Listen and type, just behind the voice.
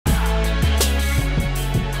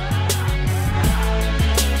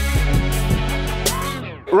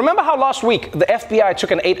Remember how last week the FBI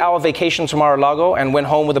took an 8-hour vacation to Mar-a-Lago and went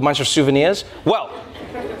home with a bunch of souvenirs? Well,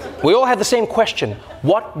 we all had the same question.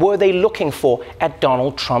 What were they looking for at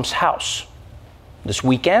Donald Trump's house? This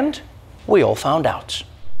weekend, we all found out.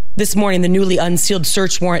 This morning, the newly unsealed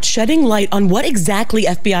search warrant shedding light on what exactly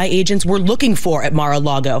FBI agents were looking for at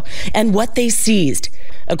Mar-a-Lago and what they seized.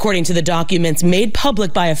 According to the documents made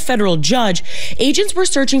public by a federal judge, agents were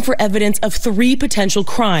searching for evidence of 3 potential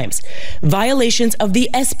crimes: violations of the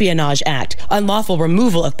Espionage Act, unlawful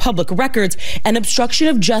removal of public records, and obstruction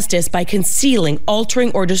of justice by concealing,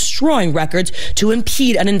 altering, or destroying records to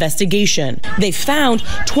impede an investigation. They found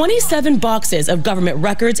 27 boxes of government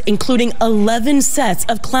records, including 11 sets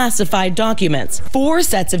of classified documents. 4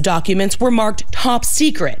 sets of documents were marked top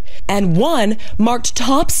secret, and 1 marked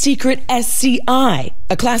top secret SCI,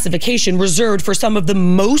 a classification reserved for some of the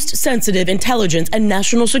most sensitive intelligence and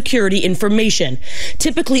national security information,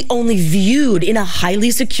 typically only viewed in a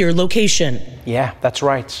highly secure location. Yeah, that's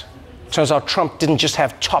right. Turns out Trump didn't just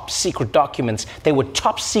have top secret documents, they were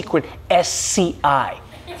top secret SCI.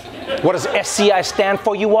 What does SCI stand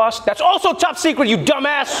for, you ask? That's also top secret, you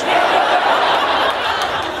dumbass!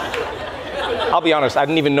 I'll be honest, I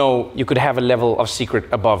didn't even know you could have a level of secret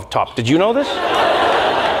above top. Did you know this?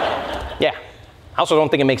 Yeah. I also don't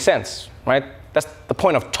think it makes sense, right? That's the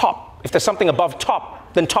point of top. If there's something above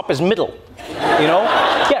top, then top is middle, you know?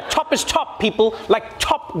 Yeah, top is top, people. Like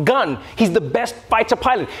Top Gun. He's the best fighter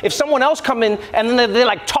pilot. If someone else come in and then they're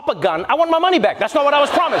like Top a Gun, I want my money back. That's not what I was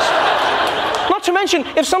promised. Not to mention,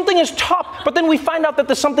 if something is top, but then we find out that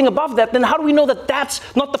there's something above that, then how do we know that that's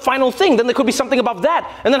not the final thing? Then there could be something above that.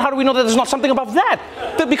 And then how do we know that there's not something above that?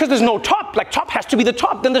 Because there's no top. Like top has to be the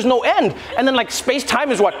top. Then there's no end. And then like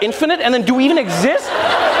space-time is what? Infinite? And then do we even exist?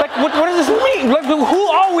 Like what does this mean? Like who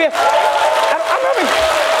are we? I'm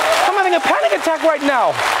having a panic attack right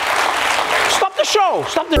now. Stop the show.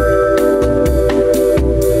 Stop the...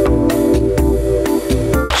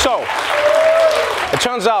 So, it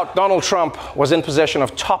turns out Donald Trump was in possession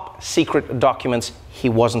of top secret documents he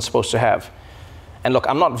wasn't supposed to have. And look,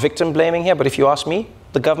 I'm not victim blaming here, but if you ask me,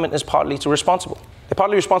 the government is partly responsible. They're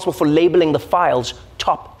partly responsible for labeling the files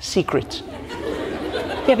top secret.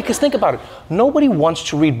 Yeah, because think about it. Nobody wants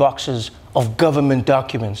to read boxes of government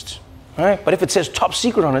documents, right? But if it says top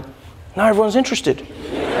secret on it, now everyone's interested.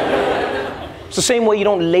 It's the same way you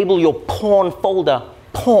don't label your porn folder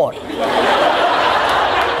porn.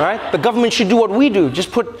 Right? The government should do what we do.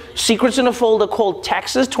 Just put secrets in a folder called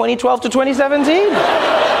taxes 2012 to 2017.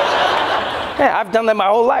 Yeah, I've done that my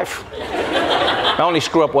whole life. My only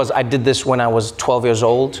screw up was I did this when I was 12 years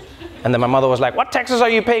old. And then my mother was like, what taxes are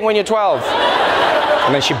you paying when you're 12?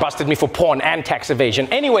 And then she busted me for porn and tax evasion.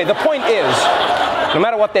 Anyway, the point is, no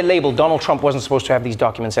matter what they labeled, Donald Trump wasn't supposed to have these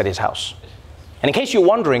documents at his house. And in case you're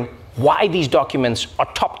wondering why these documents are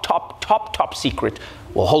top secret,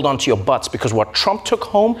 well, hold on to your butts, because what Trump took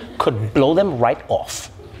home could blow them right off.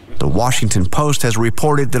 The Washington Post has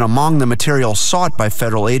reported that among the material sought by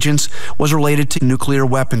federal agents was related to nuclear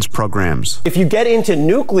weapons programs. If you get into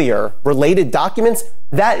nuclear-related documents,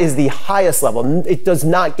 that is the highest level. It does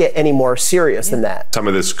not get any more serious than that. Some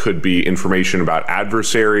of this could be information about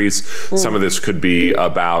adversaries. Some of this could be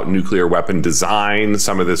about nuclear weapon design.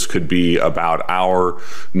 Some of this could be about our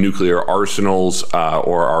nuclear arsenals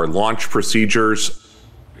or our launch procedures.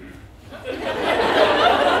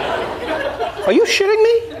 Are you shitting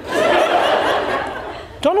me?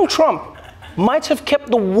 Donald Trump might have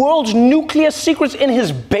kept the world's nuclear secrets in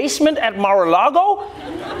his basement at Mar-a-Lago?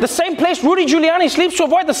 The same place Rudy Giuliani sleeps to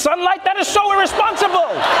avoid the sunlight? That is so irresponsible!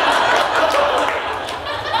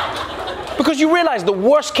 Because you realize the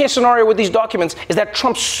worst case scenario with these documents is that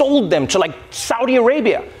Trump sold them to like Saudi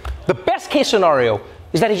Arabia. The best case scenario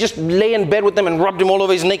is that he just lay in bed with them and rubbed them all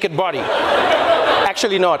over his naked body.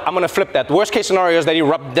 Actually not, I'm gonna flip that. The worst case scenario is that he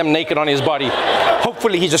rubbed them naked on his body.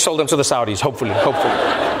 Hopefully he just sold them to the Saudis, hopefully.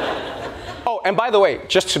 Oh, and by the way,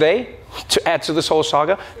 just today, to add to this whole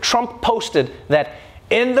saga, Trump posted that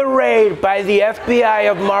in the raid by the FBI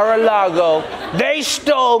of Mar-a-Lago, they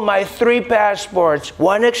stole my 3 passports,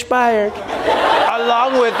 1 expired,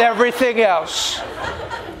 along with everything else.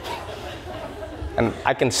 And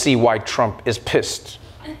I can see why Trump is pissed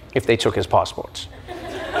if they took his passports.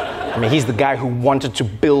 I mean, he's the guy who wanted to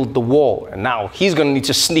build the wall, and now he's gonna need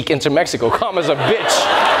to sneak into Mexico. Calm as a bitch.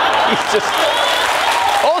 He's just...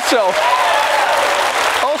 Also,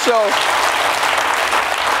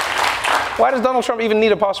 why does Donald Trump even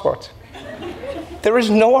need a passport? There is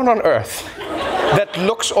no one on earth that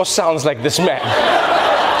looks or sounds like this man.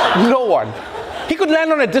 No one. He could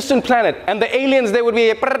land on a distant planet, and the aliens, they would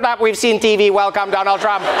be, we've seen TV, welcome, Donald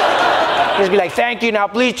Trump. He'd be like, thank you, now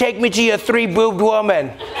please take me to your three-boobed woman.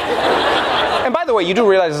 And by the way, you do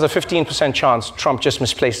realize there's a 15% chance Trump just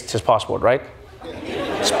misplaced his passport, right?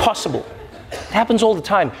 It's possible. It happens all the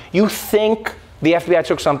time. You think the FBI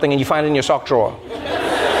took something and you find it in your sock drawer.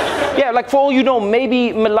 Yeah, like for all you know,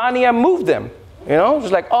 maybe Melania moved them. You know,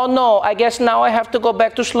 it's like, oh no, I guess now I have to go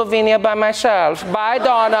back to Slovenia by myself. Bye,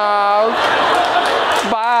 Donald.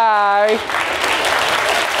 Bye.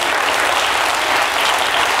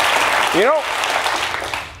 You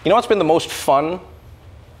know what's been the most fun?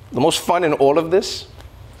 The most fun in all of this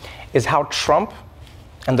is how Trump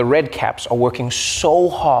and the Red Caps are working so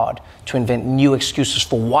hard to invent new excuses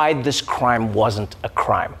for why this crime wasn't a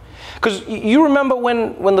crime. Because you remember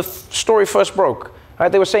when the story first broke,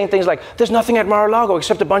 right? They were saying things like, there's nothing at Mar-a-Lago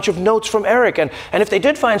except a bunch of notes from Eric, and if they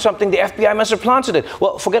did find something, the FBI must have planted it.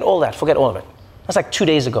 Well, forget all that, forget all of it. That's like 2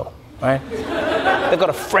 days ago, right? They've got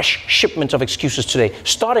a fresh shipment of excuses today,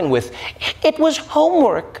 starting with, it was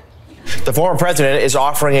homework. The former president is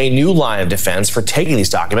offering a new line of defense for taking these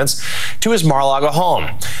documents to his Mar-a-Lago home.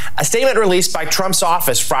 A statement released by Trump's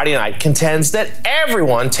office Friday night contends that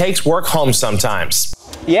everyone takes work home sometimes.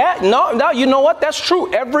 Yeah, no, you know what? That's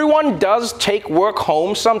true. Everyone does take work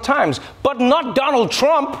home sometimes, but not Donald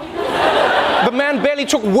Trump. The man barely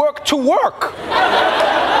took work to work.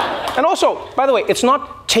 And also, by the way, it's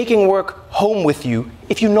not taking work home with you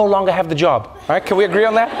if you no longer have the job. All right, can we agree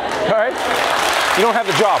on that? All right? You don't have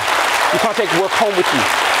the job. You can't take work home with you.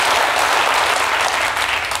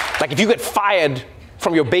 Like if you get fired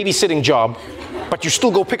from your babysitting job, but you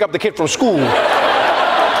still go pick up the kid from school,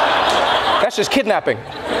 that's just kidnapping.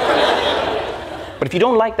 But if you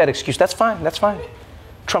don't like that excuse, that's fine, that's fine.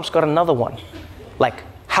 Trump's got another one. Like,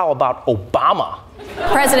 how about Obama?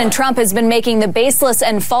 President Trump has been making the baseless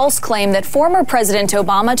and false claim that former President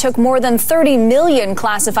Obama took more than 30 million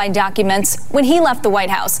classified documents when he left the White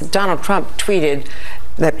House. Donald Trump tweeted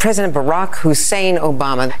that President Barack Hussein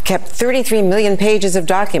Obama kept 33 million pages of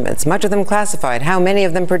documents, much of them classified. How many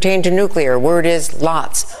of them pertain to nuclear? Word is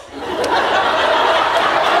lots. All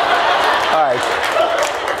right.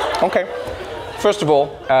 Okay. First of all,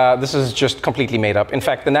 this is just completely made up. In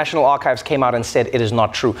fact, the National Archives came out and said it is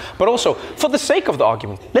not true. But also, for the sake of the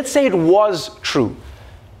argument, let's say it was true.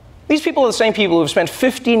 These people are the same people who have spent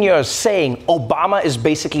 15 years saying Obama is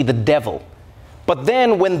basically the devil. But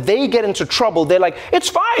then when they get into trouble, they're like, it's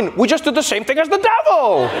fine, we just did the same thing as the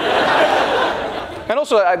devil. And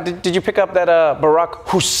also, did you pick up that Barack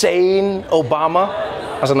Hussein Obama?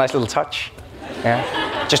 That was a nice little touch.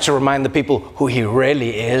 Yeah. Just to remind the people who he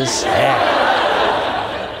really is. Yeah.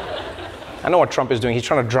 I know what Trump is doing. He's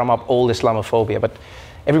trying to drum up old Islamophobia, but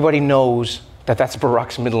everybody knows that that's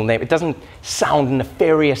Barack's middle name. It doesn't sound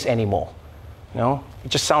nefarious anymore. You know? It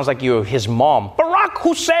just sounds like you're his mom. Barack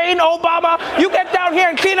Hussein Obama, you get down here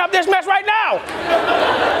and clean up this mess right now.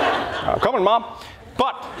 Coming, Mom.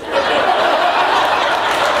 But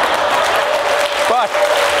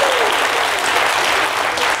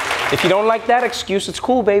if you don't like that excuse, it's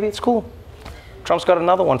cool, baby, it's cool. Trump's got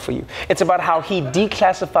another one for you. It's about how he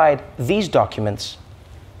declassified these documents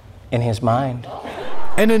in his mind.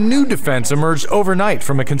 And a new defense emerged overnight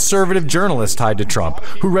from a conservative journalist tied to Trump,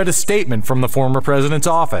 who read a statement from the former president's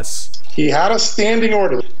office. He had a standing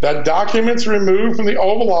order that documents removed from the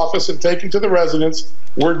Oval Office and taken to the residence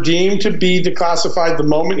were deemed to be declassified the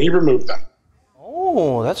moment he removed them.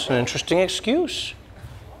 Oh, that's an interesting excuse.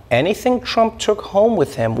 Anything Trump took home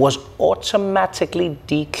with him was automatically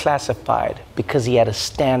declassified because he had a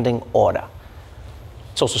standing order.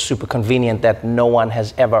 It's also super convenient that no one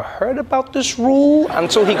has ever heard about this rule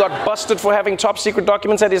until he got busted for having top secret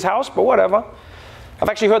documents at his house, but whatever. I've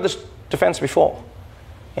actually heard this defense before.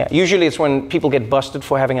 Yeah, usually it's when people get busted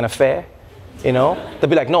for having an affair, you know? They'll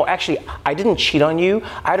be like, no, actually, I didn't cheat on you.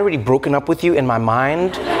 I'd already broken up with you in my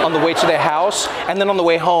mind on the way to their house, and then on the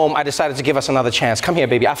way home, I decided to give us another chance. Come here,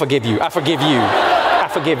 baby, I forgive you, I forgive you, I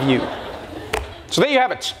forgive you. So there you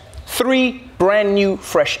have it. 3 brand new,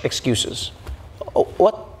 fresh excuses. Oh,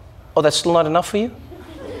 what? Oh, that's still not enough for you?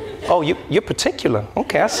 Oh, you're particular.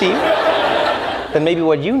 Okay, I see you. Then maybe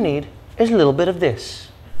what you need is a little bit of this.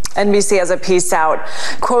 NBC has a piece out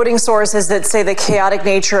quoting sources that say the chaotic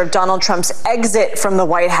nature of Donald Trump's exit from the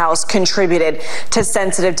White House contributed to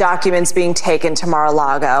sensitive documents being taken to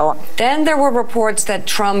Mar-a-Lago. Then there were reports that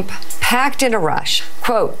Trump packed in a rush.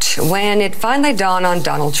 Quote, when it finally dawned on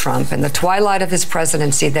Donald Trump in the twilight of his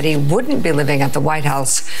presidency that he wouldn't be living at the White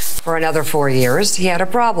House for another 4 years, he had a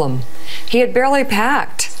problem. He had barely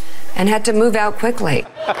packed and had to move out quickly.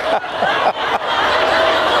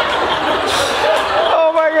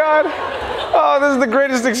 Oh, the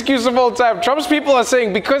greatest excuse of all time. Trump's people are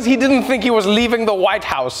saying because he didn't think he was leaving the White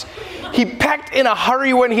House, he packed in a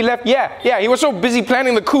hurry when he left. Yeah, he was so busy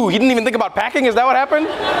planning the coup, he didn't even think about packing. Is that what happened?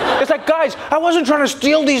 It's like, guys, I wasn't trying to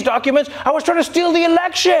steal these documents. I was trying to steal the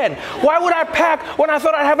election. Why would I pack when I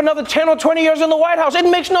thought I'd have another 10 or 20 years in the White House? It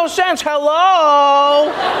makes no sense.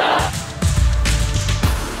 Hello?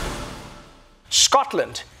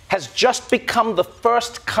 Scotland has just become the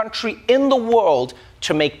first country in the world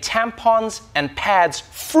to make tampons and pads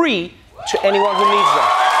free to anyone who needs them.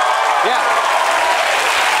 Yeah,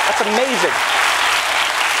 that's amazing.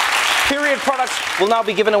 Period products will now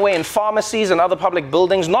be given away in pharmacies and other public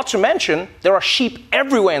buildings. Not to mention, there are sheep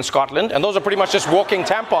everywhere in Scotland, and those are pretty much just walking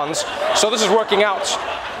tampons, so this is working out.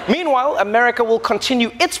 Meanwhile, America will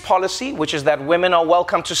continue its policy, which is that women are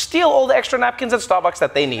welcome to steal all the extra napkins at Starbucks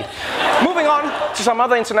that they need. Moving on to some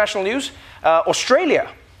other international news, Australia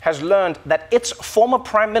has learned that its former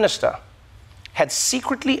prime minister had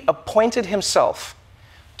secretly appointed himself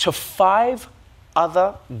to 5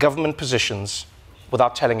 other government positions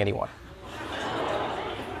without telling anyone.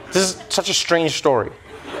 This is such a strange story.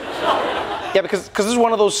 Yeah, because this is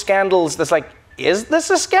one of those scandals that's like, is this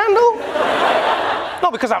a scandal? No,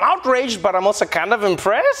 because I'm outraged, but I'm also kind of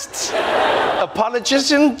impressed. A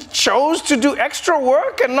politician chose to do extra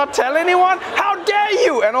work and not tell anyone? How dare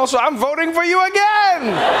you? And also, I'm voting for you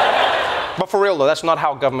again. But for real, though, that's not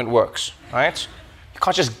how government works, right? You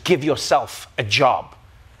can't just give yourself a job.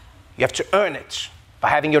 You have to earn it by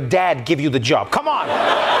having your dad give you the job. Come on.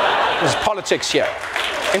 There's politics here.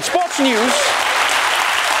 In sports news,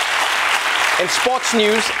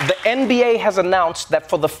 the NBA has announced that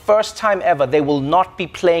for the first time ever, they will not be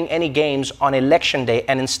playing any games on Election Day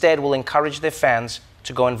and instead will encourage their fans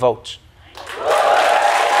to go and vote.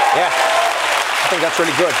 Yeah, I think that's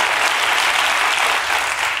really good.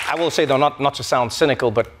 I will say, though, not to sound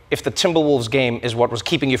cynical, but if the Timberwolves game is what was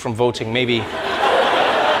keeping you from voting, maybe,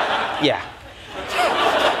 yeah.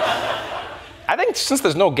 I think since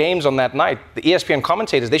there's no games on that night, the ESPN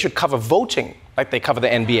commentators, they should cover voting like they cover the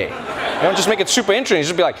NBA. You know, just make it super interesting.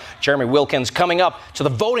 Just be like, Jeremy Wilkins coming up to the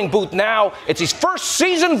voting booth now. It's his first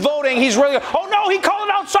season voting. He's really, oh no, he called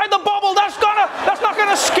it outside the bubble. That's not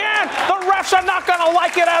gonna scan. The refs are not gonna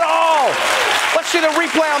like it at all. Let's see the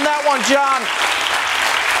replay on that one, John.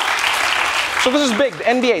 So this is big, the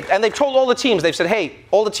NBA, and they've told all the teams, they've said, hey,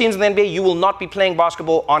 all the teams in the NBA, you will not be playing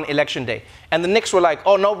basketball on Election Day. And the Knicks were like,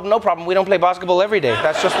 oh, no problem, we don't play basketball every day.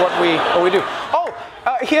 That's just what we do. Oh,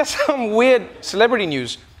 here's some weird celebrity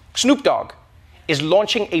news. Snoop Dogg is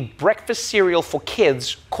launching a breakfast cereal for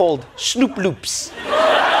kids called Snoop Loopz.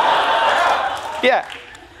 Yeah,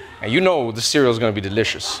 and you know the cereal is going to be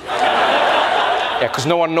delicious. Yeah, because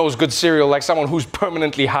no one knows good cereal like someone who's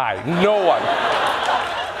permanently high. No one.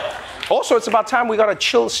 Also, it's about time we got a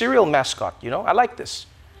chill cereal mascot, you know? I like this.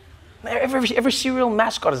 Every cereal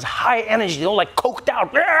mascot is high energy, they're all like coked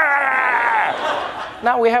out.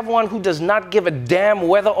 Now we have one who does not give a damn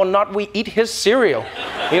whether or not we eat his cereal.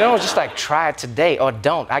 You know, just like, try it today or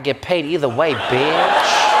don't. I get paid either way, bitch.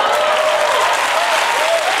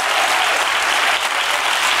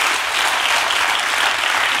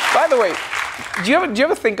 By the way, do you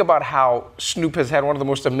ever think about how Snoop has had one of the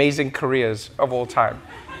most amazing careers of all time?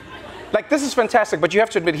 Like, this is fantastic, but you have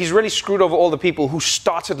to admit, he's really screwed over all the people who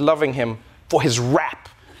started loving him for his rap.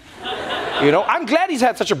 You know, I'm glad he's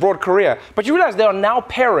had such a broad career, but you realize there are now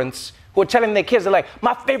parents who are telling their kids, they're like,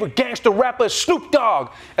 my favorite gangster rapper is Snoop Dogg.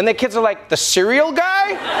 And their kids are like, the cereal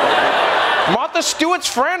guy? Martha Stewart's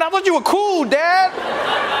friend? I thought you were cool, Dad.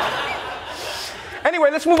 Anyway,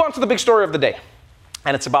 let's move on to the big story of the day.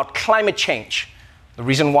 And it's about climate change. The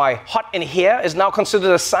reason why hot in here is now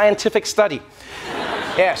considered a scientific study.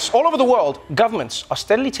 Yes, all over the world, governments are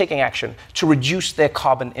steadily taking action to reduce their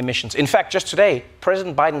carbon emissions. In fact, just today,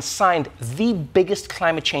 President Biden signed the biggest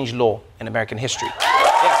climate change law in American history.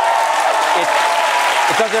 Yes,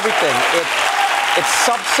 it does everything. It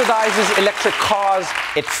subsidizes electric cars,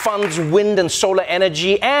 it funds wind and solar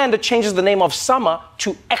energy, and it changes the name of summer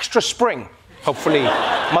to extra spring. Hopefully,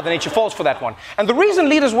 Mother Nature falls for that one. And the reason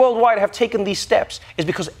leaders worldwide have taken these steps is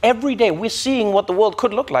because every day we're seeing what the world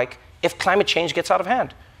could look like if climate change gets out of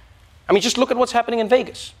hand. I mean, just look at what's happening in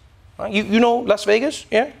Vegas. You know Las Vegas,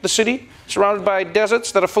 yeah? The city surrounded by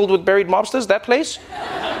deserts that are filled with buried mobsters, that place?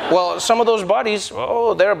 Well, some of those bodies,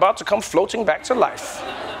 oh, they're about to come floating back to life.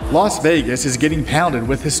 Las Vegas is getting pounded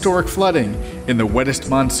with historic flooding in the wettest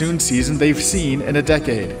monsoon season they've seen in a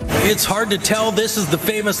decade. It's hard to tell this is the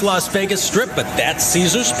famous Las Vegas Strip, but that's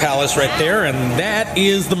Caesar's Palace right there, and that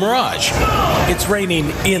is the Mirage. It's raining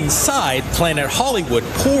inside Planet Hollywood,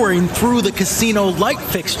 pouring through the casino light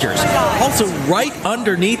fixtures. Also right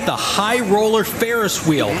underneath the high roller Ferris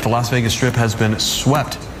wheel. The Las Vegas Strip has been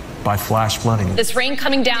swept by flash flooding. This rain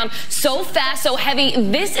coming down so fast, so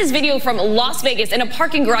heavy. This is video from Las Vegas in a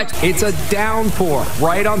parking garage. It's a downpour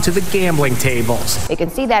right onto the gambling tables. You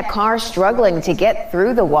can see that car struggling to get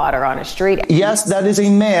through the water on a street. Yes, that is a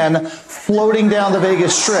man floating down the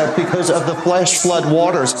Vegas Strip because of the flash flood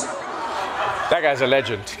waters. That guy's a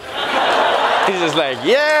legend. He's just like,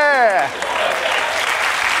 yeah.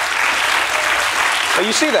 So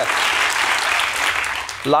you see that?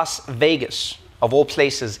 Las Vegas, of all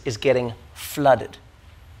places, is getting flooded.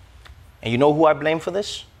 And you know who I blame for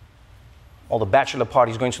this? All the bachelor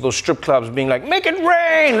parties going to those strip clubs being like, make it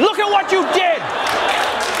rain! Look at what you did!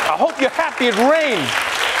 I hope you're happy it rained.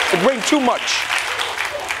 It rained too much.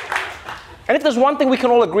 And if there's one thing we can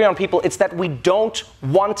all agree on, people, it's that we don't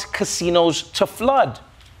want casinos to flood.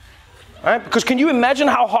 Right? Because can you imagine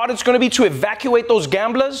how hard it's going to be to evacuate those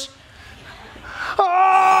gamblers?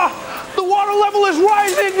 The water level is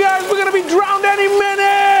rising, guys. We're going to be drowned any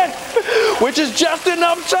minute. Which is just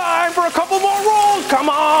enough time for a couple more rolls. Come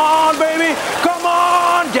on, baby. Come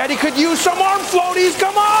on. Daddy could use some arm floaties.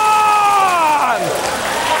 Come on.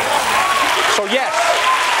 So yes,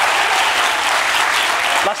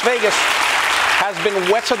 Las Vegas has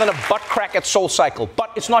been wetter than a butt crack at SoulCycle. But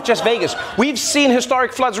it's not just Vegas. We've seen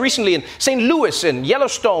historic floods recently in St. Louis, in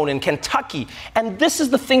Yellowstone, in Kentucky. And this is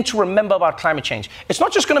the thing to remember about climate change. It's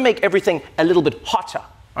not just going to make everything a little bit hotter,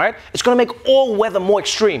 right? It's going to make all weather more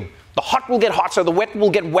extreme. The hot will get hotter, the wet will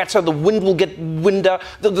get wetter, the wind will get winder,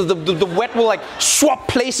 the wet will like swap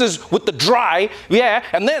places with the dry, yeah,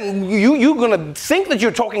 and then you're gonna think that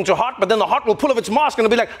you're talking to hot, but then the hot will pull off its mask and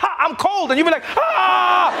it'll be like, ha, I'm cold, and you'll be like,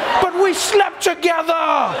 ah, but we slept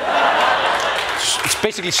together. It's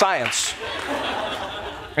basically science.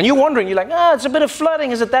 And you're wondering, you're like, it's a bit of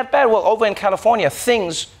flooding, is it that bad? Well, over in California,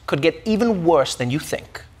 things could get even worse than you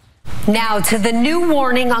think. Now to the new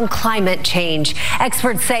warning on climate change.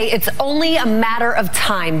 Experts say it's only a matter of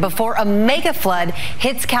time before a mega flood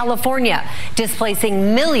hits California,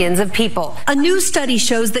 displacing millions of people. A new study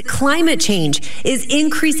shows that climate change is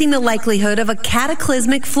increasing the likelihood of a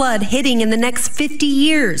cataclysmic flood hitting in the next 50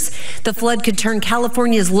 years. The flood could turn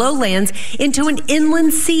California's lowlands into an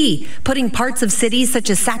inland sea, putting parts of cities such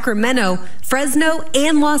as Sacramento, Fresno,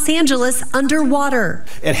 and Los Angeles underwater.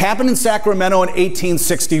 It happened in Sacramento in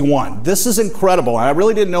 1861. This is incredible, and I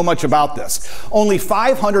really didn't know much about this. Only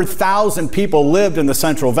 500,000 people lived in the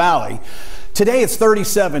Central Valley. Today it's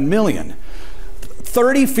 37 million.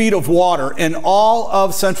 30 feet of water in all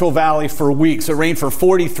of Central Valley for weeks. It rained for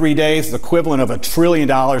 43 days, the equivalent of $1 trillion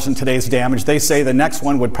in today's damage. They say the next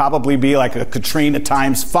one would probably be like a Katrina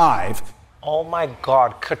times 5. Oh my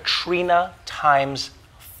God, Katrina times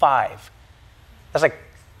 5. That's like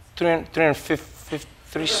 350,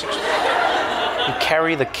 360. You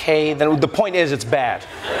carry the K, then the point is it's bad.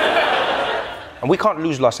 And we can't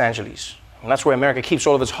lose Los Angeles. And that's where America keeps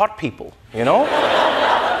all of its hot people, you know?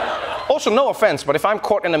 Also, no offense, but if I'm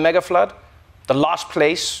caught in a mega flood, the last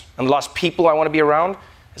place and the last people I want to be around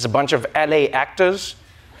is a bunch of LA actors.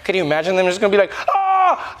 Can you imagine them just gonna be like,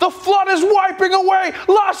 the flood is wiping away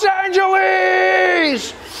Los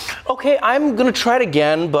Angeles! Okay, I'm gonna try it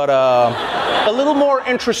again, but a little more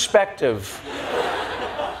introspective.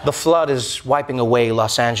 The flood is wiping away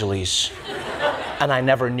Los Angeles, and I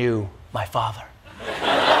never knew my father.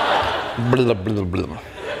 Blah, blah, blah.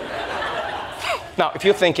 Now, if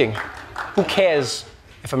you're thinking, who cares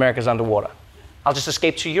if America's underwater? I'll just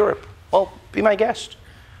escape to Europe. Well, be my guest,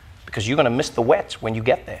 because you're gonna miss the wet when you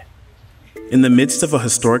get there. In the midst of a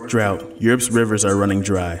historic drought, Europe's rivers are running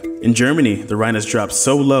dry. In Germany, the Rhine has dropped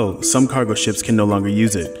so low, some cargo ships can no longer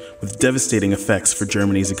use it, with devastating effects for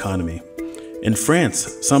Germany's economy. In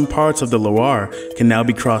France, some parts of the Loire can now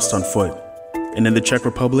be crossed on foot. And in the Czech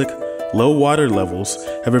Republic, low water levels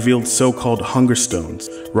have revealed so-called hunger stones,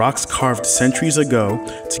 rocks carved centuries ago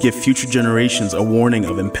to give future generations a warning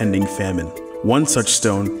of impending famine. One such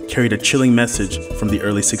stone carried a chilling message from the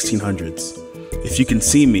early 1600s. If you can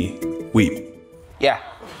see me, weep.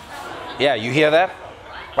 Yeah, you hear that?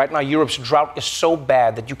 Right now, Europe's drought is so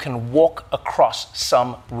bad that you can walk across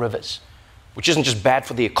some rivers, which isn't just bad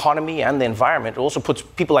for the economy and the environment, it also puts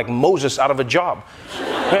people like Moses out of a job.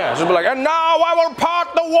 Yeah, so be like, and now I will part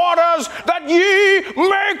the waters that ye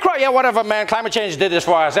may cry. Yeah, whatever, man, climate change did this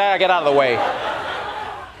for us. Get out of the way.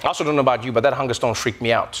 I also don't know about you, but that hunger stone freaked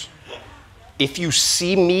me out. If you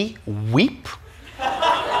see me weep,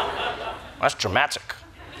 that's dramatic.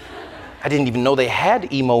 I didn't even know they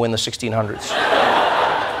had emo in the 1600s.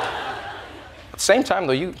 At the same time,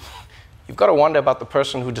 though, you've got to wonder about the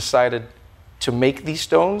person who decided to make these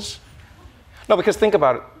stones. No, because think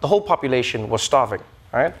about it. The whole population was starving,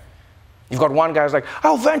 right? You've got one guy's like,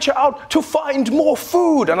 I'll venture out to find more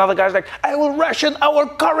food. Another guy's like, I will ration our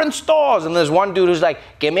current stores. And there's one dude who's like,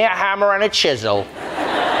 give me a hammer and a chisel.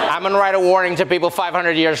 I'm gonna write a warning to people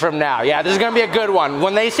 500 years from now. Yeah, this is gonna be a good one.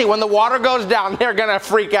 When the water goes down, they're gonna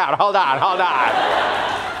freak out. Hold on.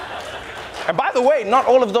 And by the way, not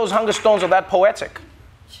all of those hunger stones are that poetic.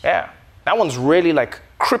 Yeah, that one's really like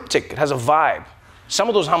cryptic. It has a vibe. Some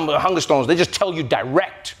of those hunger stones, they just tell you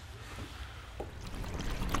direct.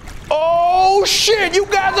 Oh shit, you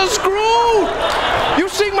guys are screwed. You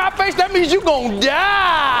see my face, that means you gonna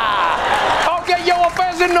die. Okay, yo,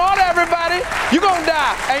 affairs in order, everybody. You gonna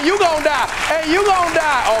die, and you gonna die, and you gonna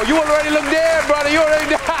die. Oh, you already look dead, brother, you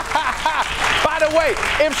already died. By the way,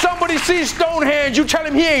 if somebody sees Stonehenge, you tell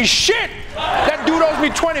him he ain't shit. That dude owes me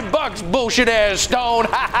 $20, bullshit ass stone.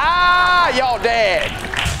 Ha ha, y'all dead.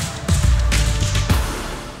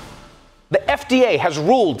 The FDA has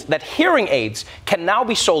ruled that hearing aids can now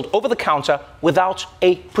be sold over the counter without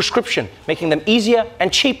a prescription, making them easier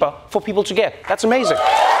and cheaper for people to get. That's amazing.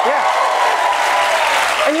 Yeah.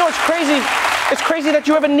 And you know, it's crazy. It's crazy that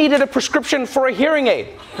you ever needed a prescription for a hearing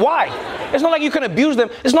aid. Why? It's not like you can abuse them.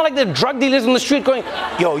 It's not like the drug dealers in the street going,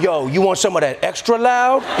 yo, you want some of that extra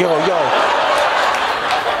loud? Yo.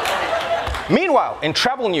 Meanwhile, in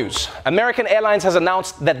travel news, American Airlines has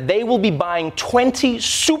announced that they will be buying 20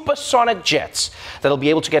 supersonic jets that'll be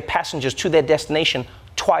able to get passengers to their destination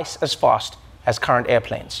twice as fast as current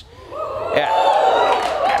airplanes. Yeah.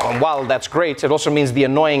 And while that's great, it also means the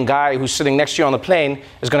annoying guy who's sitting next to you on the plane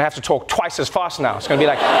is going to have to talk twice as fast now. It's going to be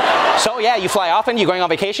like, so yeah, you fly often? You going on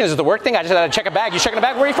vacation? Is it the work thing? I just had to check a bag. You checking a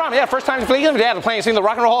bag? Where are you from? Yeah, first time flying? Yeah, the plane, seen the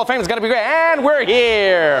Rock and Roll Hall of Fame. It's going to be great. And we're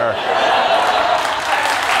here.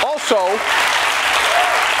 Also,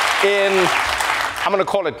 I'm going to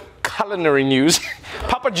call it culinary news,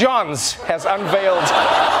 Papa John's has unveiled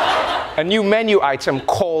a new menu item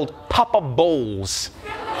called Papa Bowls,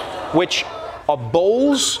 which are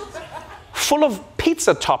bowls full of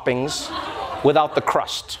pizza toppings without the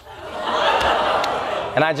crust.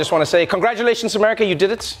 And I just want to say, congratulations, America, you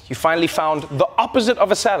did it. You finally found the opposite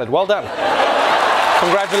of a salad. Well done.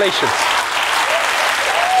 Congratulations.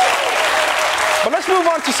 But let's move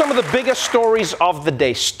on to some of the biggest stories of the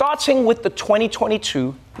day, starting with the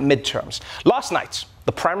 2022 midterms. Last night,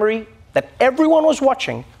 the primary that everyone was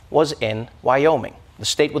watching was in Wyoming, the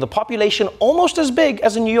state with a population almost as big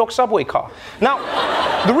as a New York subway car.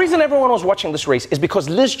 Now, the reason everyone was watching this race is because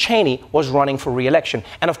Liz Cheney was running for re-election.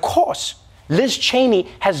 And of course, Liz Cheney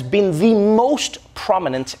has been the most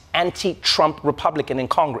prominent anti-Trump Republican in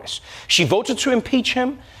Congress. She voted to impeach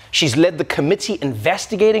him. She's led the committee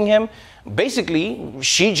investigating him. Basically,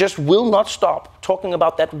 she just will not stop talking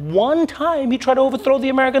about that one time he tried to overthrow the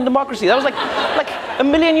American democracy. That was like a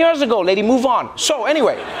million years ago, lady, move on. So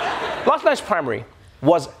anyway, last night's primary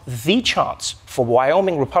was the chance for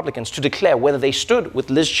Wyoming Republicans to declare whether they stood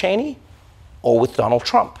with Liz Cheney or with Donald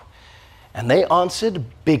Trump. And they answered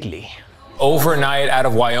bigly. Overnight out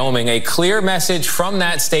of Wyoming, a clear message from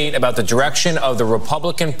that state about the direction of the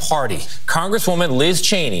Republican Party. Congresswoman Liz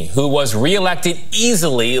Cheney, who was reelected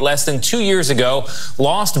easily less than 2 years ago,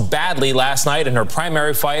 lost badly last night in her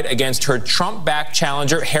primary fight against her Trump-backed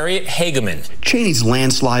challenger, Harriet Hageman. Cheney's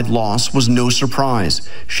landslide loss was no surprise.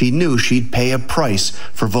 She knew she'd pay a price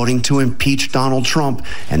for voting to impeach Donald Trump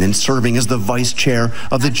and then serving as the vice chair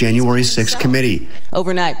of the January 6th committee.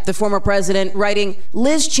 Overnight, the former president writing,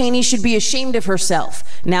 Liz Cheney should be ashamed of herself.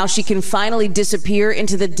 Now she can finally disappear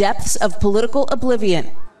into the depths of political oblivion.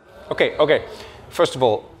 Okay. First of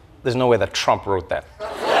all, there's no way that Trump wrote that.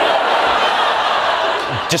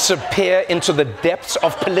 Disappear into the depths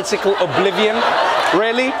of political oblivion?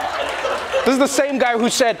 Really? This is the same guy who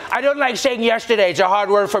said, I don't like saying yesterday. It's a hard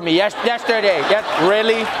word for me. Yesterday.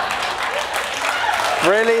 Really?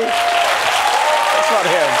 Really? That's not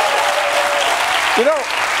him. You know,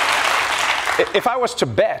 if I was to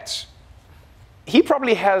bet, he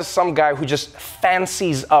probably has some guy who just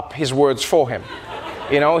fancies up his words for him.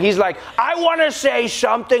 You know, he's like, I want to say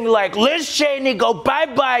something like, Liz Cheney, go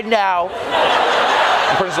bye-bye now.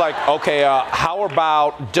 The person's like, okay, how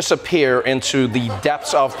about disappear into the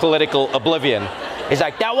depths of political oblivion? He's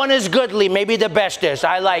like, that one is goodly, maybe the bestest.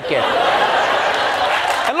 I like it.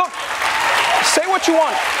 And look, say what you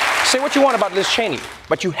want. Say what you want about Liz Cheney,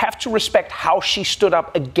 but you have to respect how she stood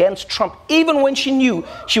up against Trump, even when she knew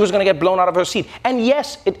she was going to get blown out of her seat. And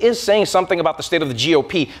yes, it is saying something about the state of the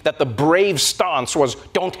GOP that the brave stance was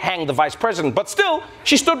don't hang the vice president, but still,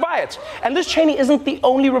 she stood by it. And Liz Cheney isn't the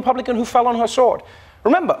only Republican who fell on her sword.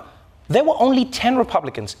 Remember, there were only 10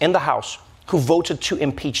 Republicans in the House who voted to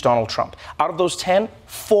impeach Donald Trump. Out of those 10,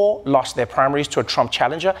 4 lost their primaries to a Trump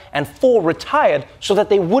challenger, and 4 retired so that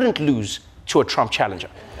they wouldn't lose to a Trump challenger.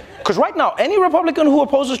 Because right now, any Republican who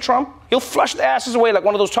opposes Trump, he'll flush their asses away like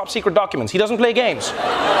one of those top secret documents. He doesn't play games.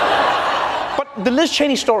 But the Liz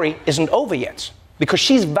Cheney story isn't over yet, because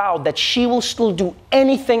she's vowed that she will still do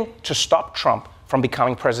anything to stop Trump from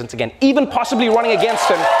becoming president again, even possibly running against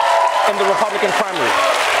him in the Republican primary.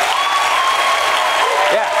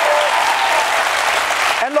 Yeah.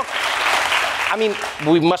 And look, I mean,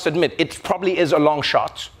 we must admit, it probably is a long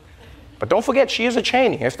shot. But don't forget, she is a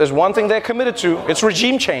Cheney. If there's one thing they're committed to, it's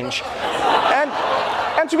regime change.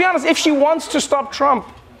 And to be honest, if she wants to stop Trump,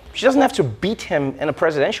 she doesn't have to beat him in a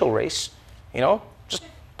presidential race. You know, just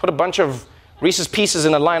put a bunch of Reese's Pieces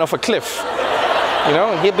in a line off a cliff. You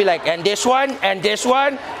know, and he'll be like, and this one, and this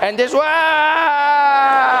one, and this one.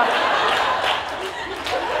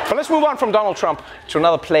 But let's move on from Donald Trump to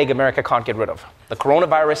another plague America can't get rid of, the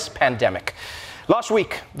coronavirus pandemic. Last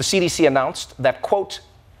week, the CDC announced that, quote,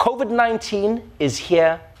 COVID-19 is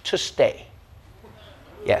here to stay.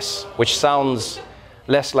 Yes, which sounds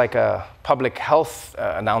less like a public health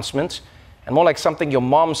announcement and more like something your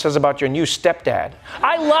mom says about your new stepdad.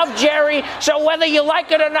 I love Jerry, so whether you like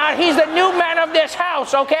it or not, he's the new man of this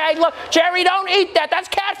house, okay? I love Jerry, don't eat that. That's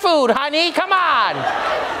cat food, honey. Come on.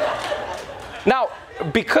 Now,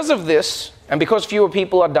 because of this, and because fewer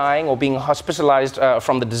people are dying or being hospitalized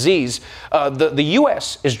from the disease, the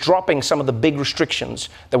US is dropping some of the big restrictions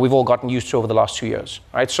that we've all gotten used to over the last 2 years.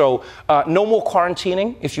 Right? So no more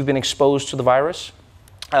quarantining if you've been exposed to the virus.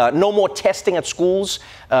 No more testing at schools.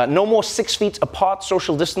 No more 6 feet apart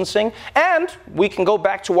social distancing. And we can go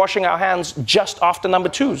back to washing our hands just after number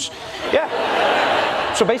 2s.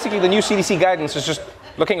 Yeah. So basically the new CDC guidance is just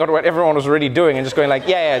looking at what everyone was already doing and just going like,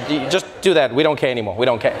 yeah, just do that. We don't care anymore. We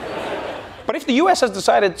don't care. But if the US has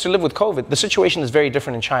decided to live with COVID, the situation is very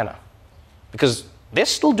different in China, because they're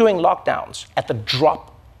still doing lockdowns at the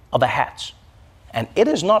drop of a hat. And it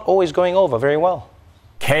is not always going over very well.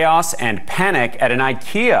 Chaos and panic at an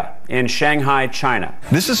IKEA in Shanghai, China.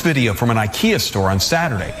 This is video from an IKEA store on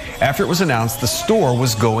Saturday after it was announced the store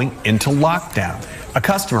was going into lockdown. A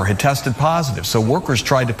customer had tested positive, so workers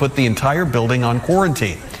tried to put the entire building on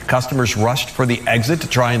quarantine. Customers rushed for the exit to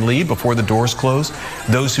try and leave before the doors closed.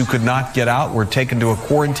 Those who could not get out were taken to a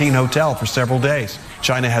quarantine hotel for several days.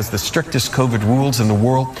 China has the strictest COVID rules in the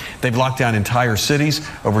world. They've locked down entire cities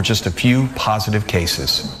over just a few positive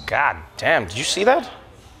cases. God damn, did you see that?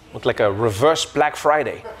 Looked like a reverse Black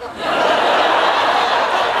Friday.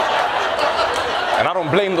 And I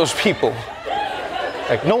don't blame those people.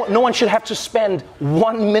 Like, no one should have to spend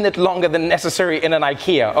 1 minute longer than necessary in an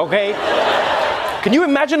IKEA, okay? Can you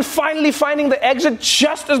imagine finally finding the exit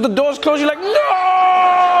just as the doors close? You're like, no!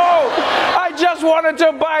 I just wanted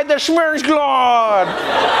to buy the Schmerzglad.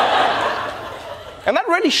 And that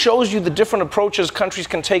really shows you the different approaches countries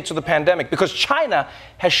can take to the pandemic, because China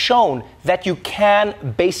has shown that you can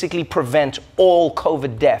basically prevent all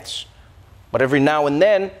COVID deaths. But every now and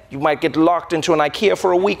then, you might get locked into an IKEA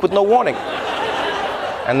for a week with no warning.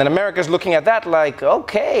 And then America's looking at that like,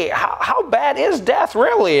 okay, how bad is death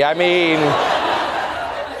really? I mean,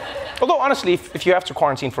 although honestly, if you have to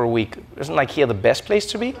quarantine for a week, isn't IKEA the best place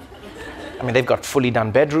to be? I mean, they've got fully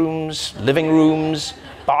done bedrooms, living rooms,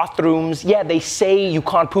 bathrooms. Yeah, they say you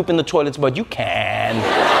can't poop in the toilets, but you can.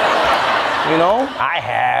 You know, I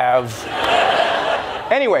have.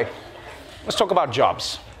 Anyway, let's talk about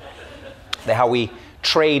jobs. They're how we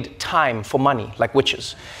trade time for money, like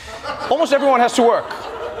witches. Almost everyone has to work.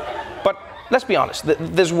 But let's be honest,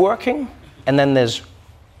 there's working and then there's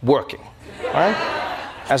working, right?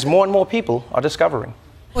 As more and more people are discovering.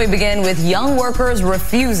 We begin with young workers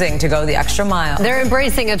refusing to go the extra mile. They're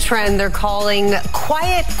embracing a trend they're calling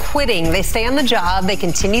quiet quitting. They stay on the job, they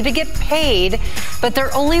continue to get paid, but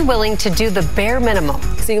they're only willing to do the bare minimum.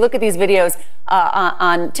 So you look at these videos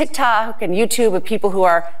on TikTok and YouTube of people who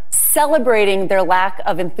are celebrating their lack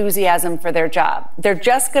of enthusiasm for their job. They're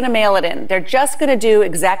just going to mail it in. They're just going to do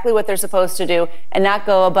exactly what they're supposed to do and not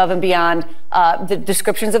go above and beyond the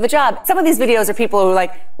descriptions of the job. Some of these videos are people who are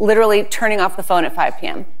like literally turning off the phone at 5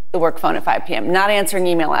 p.m., the work phone at 5 p.m., not answering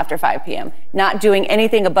email after 5 p.m., not doing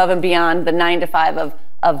anything above and beyond the 9 to 5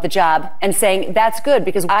 of the job, and saying that's good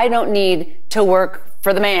because I don't need to work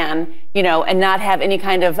for the man, you know, and not have any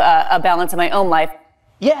kind of a balance in my own life.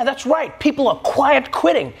 Yeah, that's right. People are quiet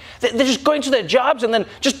quitting. They're just going to their jobs and then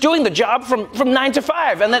just doing the job from 9 to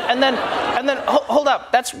 5. And then hold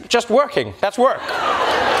up. That's just working. That's work.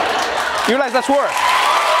 You realize that's work.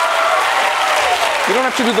 You don't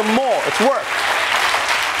have to do the more. It's work.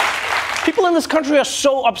 People in this country are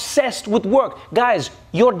so obsessed with work. Guys,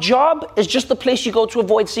 your job is just the place you go to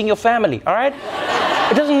avoid seeing your family, all right?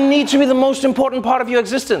 It doesn't need to be the most important part of your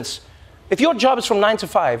existence. If your job is from 9 to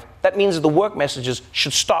 5, that means that the work messages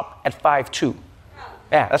should stop at 5:02.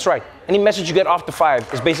 Yeah, that's right. Any message you get after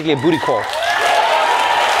 5 is basically a booty call.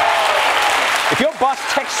 If your boss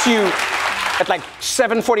texts you at like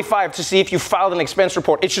 7:45 to see if you filed an expense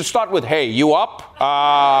report, it should start with, hey, you up?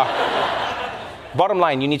 Bottom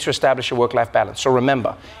line, you need to establish a work-life balance. So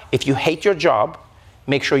remember, if you hate your job,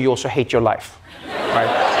 make sure you also hate your life,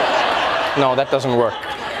 right? No, that doesn't work.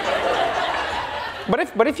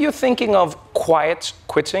 But if you're thinking of quiet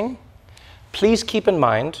quitting, please keep in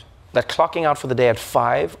mind that clocking out for the day at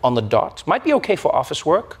 5 on the dot might be okay for office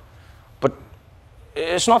work, but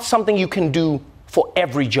it's not something you can do for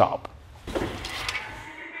every job. All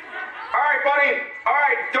right, buddy. All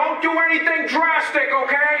right, don't do anything drastic,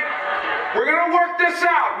 okay? We're gonna work this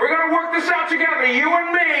out. We're gonna work this out together, you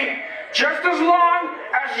and me, just as long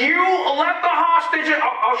as you let the hostages.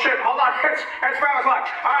 Oh shit! Hold on. It's 5 o'clock.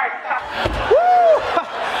 All right. Woo!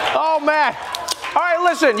 Oh man. All right,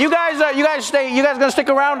 listen. You guys stay. You guys gonna stick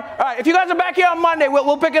around? All right. If you guys are back here on Monday,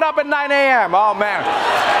 we'll pick it up at 9 a.m. Oh man,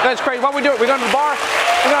 that's crazy. What we do? We're going to the bar.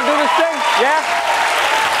 We're gonna do this thing. Yeah.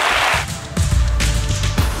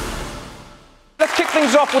 Let's kick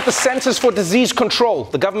things off with the Centers for Disease Control,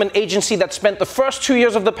 the government agency that spent the first 2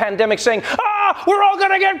 years of the pandemic saying, we're all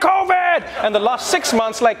gonna get COVID. And the last 6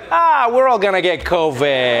 months like, we're all gonna get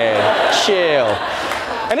COVID. Chill.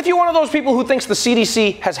 And if you're one of those people who thinks the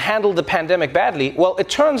CDC has handled the pandemic badly, well, it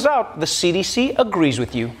turns out the CDC agrees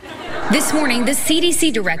with you. This morning, the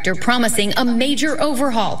CDC director promising a major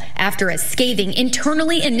overhaul after a scathing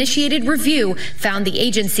internally initiated review found the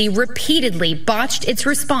agency repeatedly botched its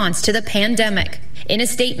response to the pandemic. In a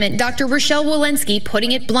statement, Dr. Rochelle Walensky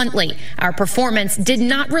putting it bluntly, our performance did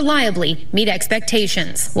not reliably meet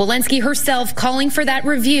expectations. Walensky herself calling for that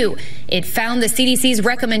review. It found the CDC's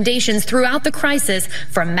recommendations throughout the crisis,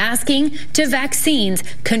 from masking to vaccines,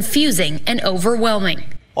 confusing and overwhelming.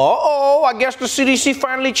 Uh-oh, I guess the CDC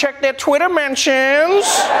finally checked their Twitter mentions.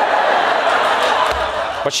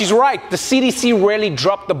 But she's right, the CDC rarely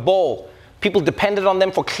dropped the ball. People depended on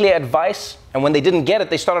them for clear advice, and when they didn't get it,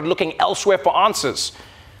 they started looking elsewhere for answers.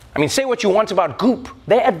 I mean, say what you want about Goop,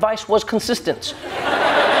 their advice was consistent.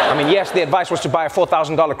 I mean, yes, the advice was to buy a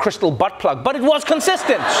 $4,000 crystal butt plug, but it was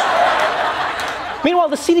consistent. Meanwhile,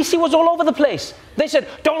 the CDC was all over the place. They said,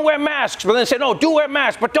 don't wear masks. But then they said, no, do wear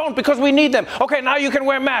masks, but don't because we need them. Okay, now you can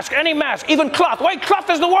wear masks, any mask, even cloth. Wait, cloth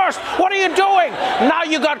is the worst. What are you doing? Now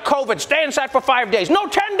you got COVID. Stay inside for 5 days. No,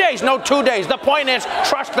 10 days. No, 2 days. The point is,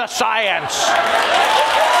 trust the science.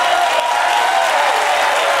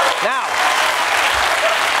 Now,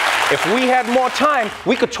 if we had more time,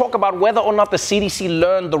 we could talk about whether or not the CDC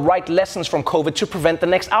learned the right lessons from COVID to prevent the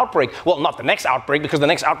next outbreak. Well, not the next outbreak, because the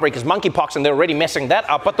next outbreak is monkeypox and they're already messing that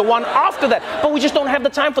up, but the one after that. But we just don't have the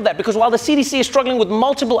time for that, because while the CDC is struggling with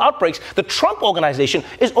multiple outbreaks, the Trump organization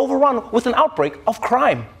is overrun with an outbreak of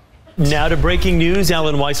crime. Now to breaking news.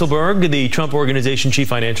 Alan Weisselberg, the Trump Organization chief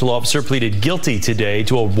financial officer, pleaded guilty today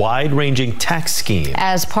to a wide-ranging tax scheme.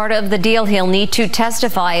 As part of the deal, he'll need to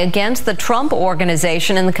testify against the Trump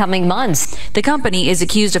Organization in the coming months. The company is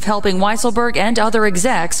accused of helping Weisselberg and other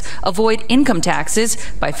execs avoid income taxes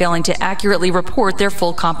by failing to accurately report their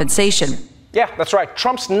full compensation. Yeah, that's right.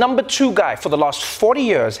 Trump's #2 guy for the last 40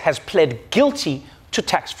 years has pled guilty to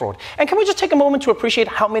tax fraud. And can we just take a moment to appreciate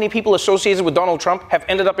how many people associated with Donald Trump have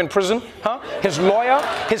ended up in prison? His lawyer,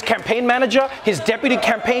 his campaign manager, his deputy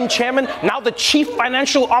campaign chairman, now the chief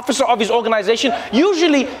financial officer of his organization.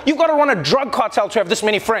 Usually, you've got to run a drug cartel to have this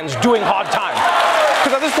many friends doing hard time.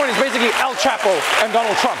 Because at this point, it's basically El Chapo and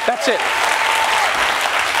Donald Trump. That's it.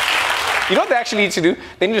 You know what they actually need to do?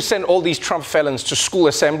 They need to send all these Trump felons to school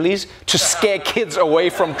assemblies to scare kids away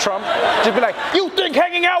from Trump. Just be like, you think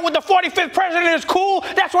hanging out with the 45th president is cool?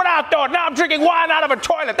 That's what I thought. Now I'm drinking wine out of a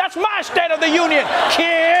toilet. That's my State of the Union,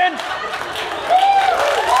 kid.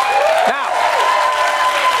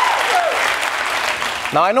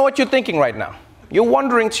 Now I know what you're thinking right now. You're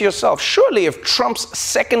wondering to yourself, surely if Trump's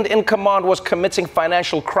second in command was committing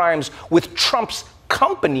financial crimes with Trump's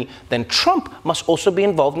company, then Trump must also be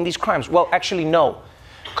involved in these crimes. Well, actually, no.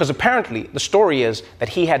 Because apparently the story is that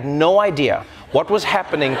he had no idea what was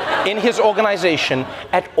happening in his organization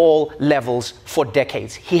at all levels for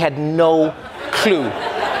decades. He had no clue.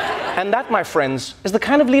 And that, my friends, is the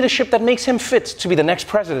kind of leadership that makes him fit to be the next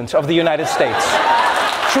president of the United States.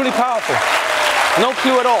 Truly powerful. No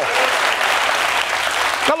clue at all.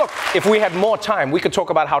 Now look, if we had more time, we could talk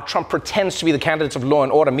about how Trump pretends to be the candidate of law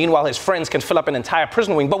and order. Meanwhile, his friends can fill up an entire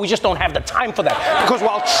prison wing, but we just don't have the time for that. Because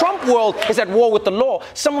while Trump world is at war with the law,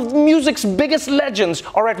 some of music's biggest legends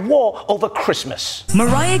are at war over Christmas.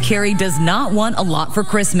 Mariah Carey does not want a lot for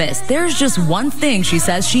Christmas. There's just one thing she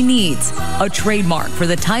says she needs: a trademark for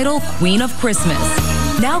the title Queen of Christmas.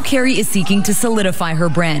 Now Carey is seeking to solidify her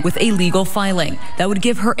brand with a legal filing that would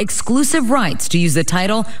give her exclusive rights to use the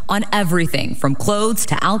title on everything from clothes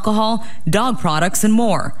to alcohol, dog products, and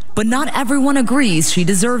more. But not everyone agrees she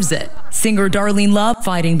deserves it. Singer Darlene Love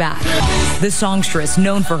fighting back. The songstress,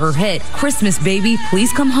 known for her hit Christmas Baby,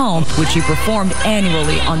 Please Come Home, which she performed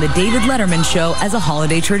annually on The David Letterman Show as a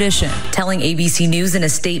holiday tradition. Telling ABC News in a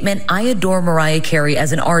statement, "I adore Mariah Carey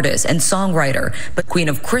as an artist and songwriter, but Queen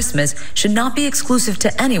of Christmas should not be exclusive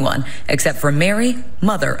to anyone except for Mary,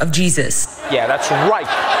 Mother of Jesus." Yeah, that's right.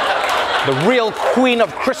 The real Queen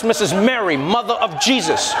of Christmas is Mary, Mother of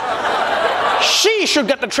Jesus. She should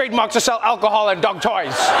get the trademark to sell alcohol and dog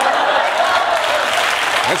toys.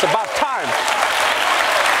 It's about time.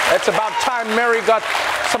 It's about time Mary got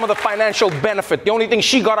some of the financial benefit. The only thing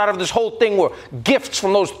she got out of this whole thing were gifts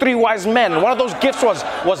from those three wise men. One of those gifts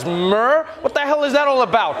was myrrh. What the hell is that all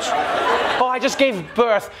about? Oh, I just gave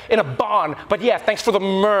birth in a barn. But yeah, thanks for the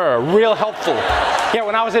myrrh. Real helpful. Yeah,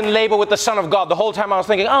 when I was in labor with the Son of God, the whole time I was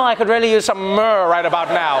thinking, oh, I could really use some myrrh right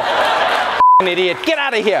about now. Idiot. Get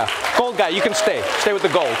out of here. Gold guy, you can stay. Stay with the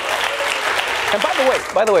gold. And by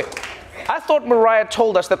the way, I thought Mariah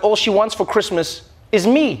told us that all she wants for Christmas is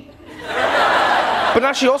me. But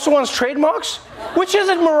now she also wants trademarks? Which is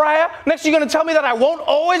it, Mariah? Next you're going to tell me that I won't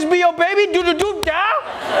always be your baby? Do-do-do-da?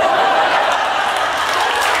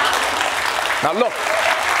 Now look,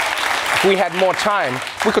 if we had more time,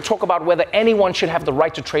 we could talk about whether anyone should have the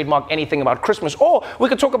right to trademark anything about Christmas, or we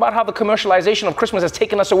could talk about how the commercialization of Christmas has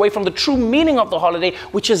taken us away from the true meaning of the holiday,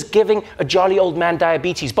 which is giving a jolly old man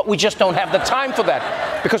diabetes. But we just don't have the time for that,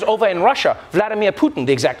 because over in Russia, Vladimir Putin,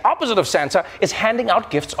 the exact opposite of Santa, is handing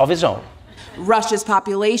out gifts of his own. Russia's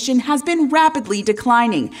population has been rapidly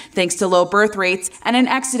declining thanks to low birth rates and an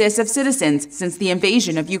exodus of citizens since the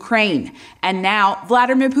invasion of Ukraine. And now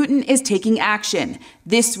Vladimir Putin is taking action.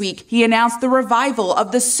 This week, he announced the revival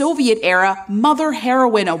of the Soviet-era Mother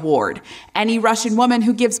Heroine Award. Any Russian woman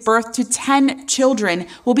who gives birth to 10 children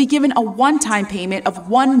will be given a one-time payment of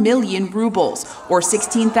 1 million rubles, or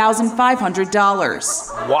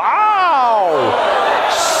 $16,500. Wow!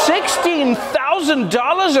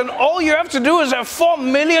 $16,000, and all you have to do is have $4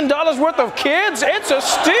 million worth of kids? It's a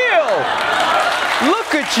steal!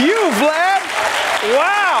 Look at you, Vlad!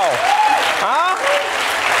 Wow! Huh?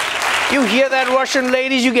 You hear that, Russian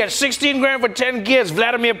ladies? You get 16 grand for 10 kids.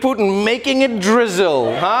 Vladimir Putin making it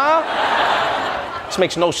drizzle, huh? This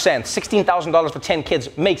makes no sense. $16,000 for 10 kids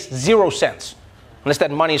makes 0 sense. Unless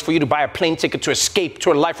that money is for you to buy a plane ticket to escape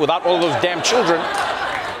to a life without all those damn children.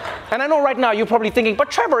 And I know right now you're probably thinking,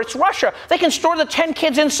 but Trevor, it's Russia. They can store the 10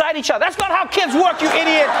 kids inside each other. That's not how kids work, you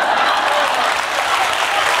idiot.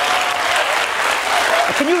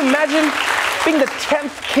 Can you imagine being the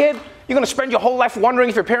 10th kid? You're going to spend your whole life wondering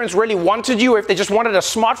if your parents really wanted you, or if they just wanted a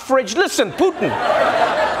smart fridge. Listen, Putin,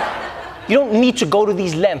 you don't need to go to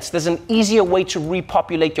these lengths. There's an easier way to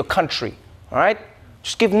repopulate your country, all right?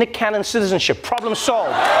 Just give Nick Cannon citizenship. Problem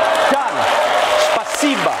solved. Done.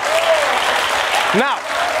 Spasiba. Now,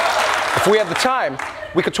 if we had the time,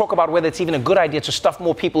 we could talk about whether it's even a good idea to stuff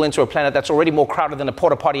more people into a planet that's already more crowded than a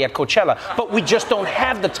porta potty at Coachella. But we just don't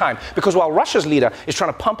have the time, because while Russia's leader is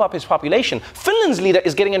trying to pump up his population, Finland's leader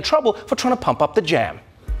is getting in trouble for trying to pump up the jam.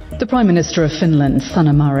 The Prime Minister of Finland,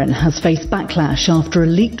 Sanna Marin, has faced backlash after a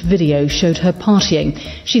leaked video showed her partying.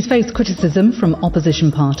 She's faced criticism from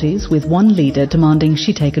opposition parties, with one leader demanding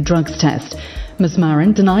she take a drugs test. Ms.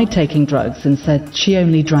 Marin denied taking drugs and said she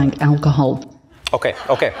only drank alcohol. Okay.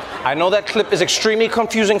 I know that clip is extremely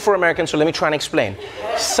confusing for Americans, so let me try and explain.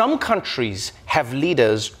 Some countries have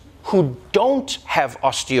leaders who don't have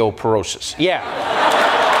osteoporosis. Yeah.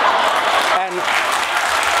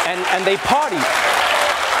 And they party.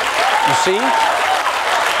 You see?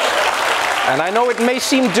 And I know it may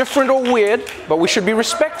seem different or weird, but we should be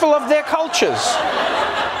respectful of their cultures.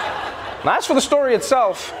 Now, as for the story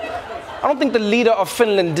itself, I don't think the leader of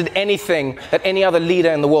Finland did anything that any other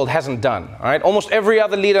leader in the world hasn't done, all right? Almost every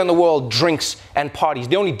other leader in the world drinks and parties.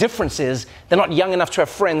 The only difference is they're not young enough to have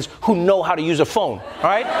friends who know how to use a phone, all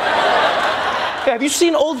right? Yeah, have you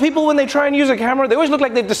seen old people when they try and use a camera? They always look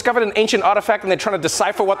like they've discovered an ancient artifact and they're trying to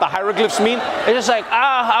decipher what the hieroglyphs mean. They're just like,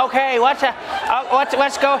 okay,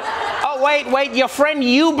 let's go. Oh, wait, your friend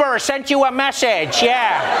Uber sent you a message,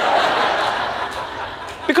 yeah.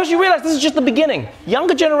 Because you realize this is just the beginning.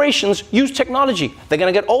 Younger generations use technology. They're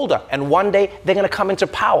going to get older, and one day they're going to come into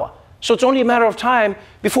power. So it's only a matter of time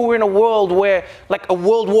before we're in a world where, like, a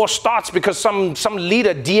world war starts because some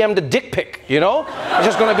leader DM'd a dick pic, you know? It's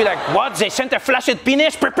just going to be like, what? They sent a flaccid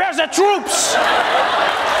penis? Prepare the troops!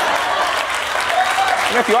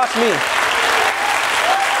 And if you ask me,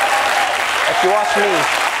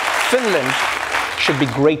 Finland should be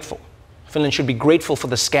grateful. Finland should be grateful for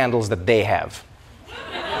the scandals that they have.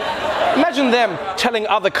 Imagine them telling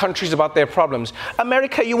other countries about their problems.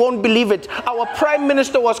 America, you won't believe it. Our prime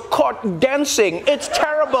minister was caught dancing. It's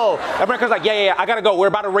terrible. America's like, yeah, I gotta go. We're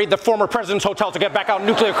about to raid the former president's hotel to get back our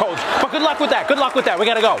nuclear codes. But good luck with that. We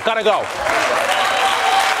gotta go.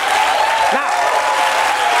 Now,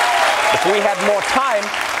 if we had more time,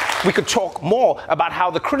 we could talk more about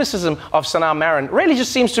how the criticism of Sanaa Marin really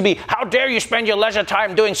just seems to be, how dare you spend your leisure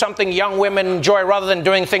time doing something young women enjoy rather than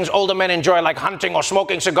doing things older men enjoy, like hunting or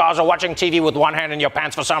smoking cigars or watching TV with one hand in your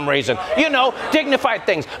pants for some reason. You know, dignified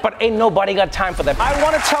things. But ain't nobody got time for that. I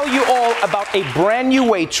want to tell you all about a brand new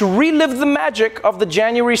way to relive the magic of the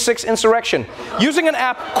January 6th insurrection. Using an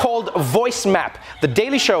app called Voice Map, The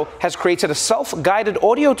Daily Show has created a self-guided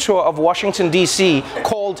audio tour of Washington, D.C.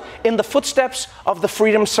 called In the Footsteps of the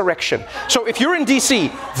Freedom Surrextion. So if you're in DC,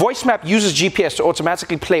 VoiceMap uses GPS to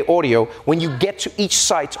automatically play audio when you get to each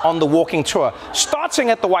site on the walking tour, starting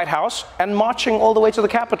at the White House and marching all the way to the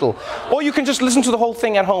Capitol. Or you can just listen to the whole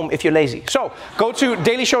thing at home if you're lazy. So go to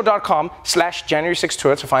dailyshow.com/January 6th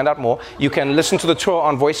tour to find out more. You can listen to the tour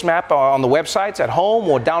on VoiceMap on the websites at home,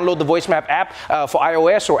 or download the VoiceMap app for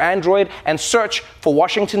iOS or Android and search for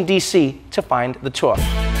Washington, D.C. to find the tour.